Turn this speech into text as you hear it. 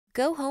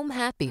Go home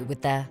happy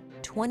with the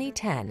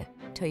 2010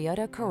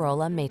 Toyota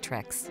Corolla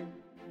Matrix.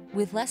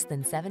 With less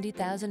than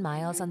 70,000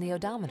 miles on the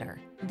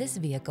odometer, this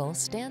vehicle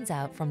stands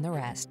out from the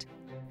rest.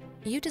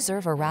 You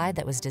deserve a ride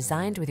that was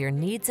designed with your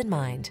needs in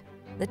mind.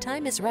 The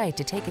time is right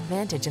to take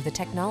advantage of the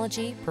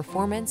technology,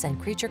 performance, and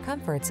creature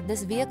comforts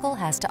this vehicle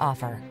has to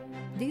offer.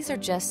 These are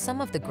just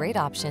some of the great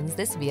options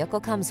this vehicle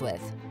comes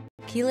with: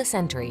 keyless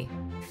entry,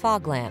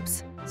 fog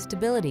lamps,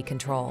 stability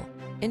control,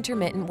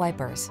 intermittent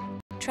wipers,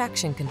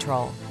 traction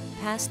control,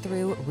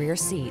 pass-through rear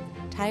seat,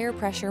 tire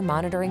pressure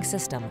monitoring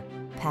system,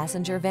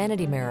 passenger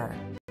vanity mirror,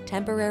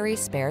 temporary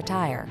spare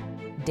tire,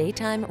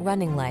 daytime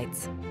running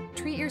lights.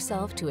 Treat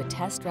yourself to a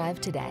test drive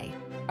today.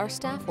 Our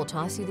staff will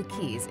toss you the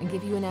keys and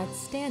give you an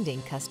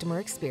outstanding customer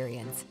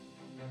experience.